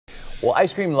Well,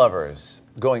 ice cream lovers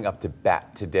going up to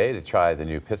bat today to try the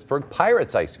new Pittsburgh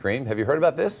Pirates ice cream. Have you heard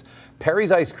about this?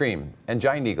 Perry's Ice Cream and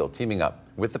Giant Eagle teaming up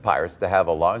with the Pirates to have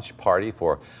a launch party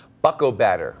for Bucco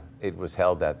Batter. It was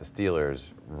held at the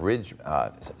Settlers Ridge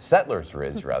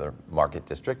Market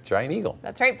District, Giant Eagle.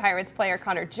 That's right. Pirates player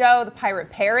Connor Joe, the Pirate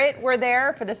Parrot, were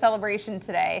there for the celebration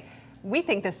today. We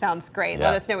think this sounds great. Yeah.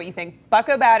 Let us know what you think.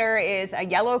 Bucco Batter is a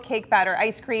yellow cake batter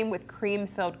ice cream with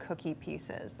cream-filled cookie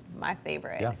pieces. My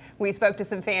favorite. Yeah. We spoke to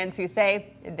some fans who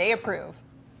say they approve.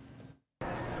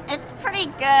 It's pretty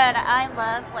good. I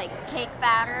love cake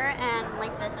batter and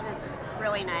like this, and it's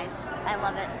really nice. I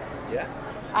love it. Yeah.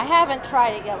 I haven't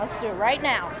tried it yet. Let's do it right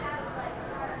now.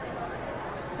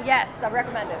 Yes, I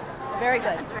recommend it. Very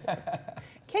good.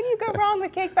 Can you go wrong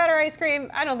with cake batter ice cream?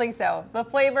 I don't think so. The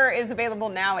flavor is available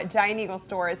now at Giant Eagle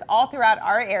stores all throughout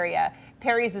our area.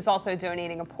 Perry's is also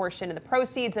donating a portion of the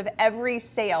proceeds of every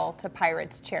sale to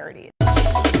Pirates charities.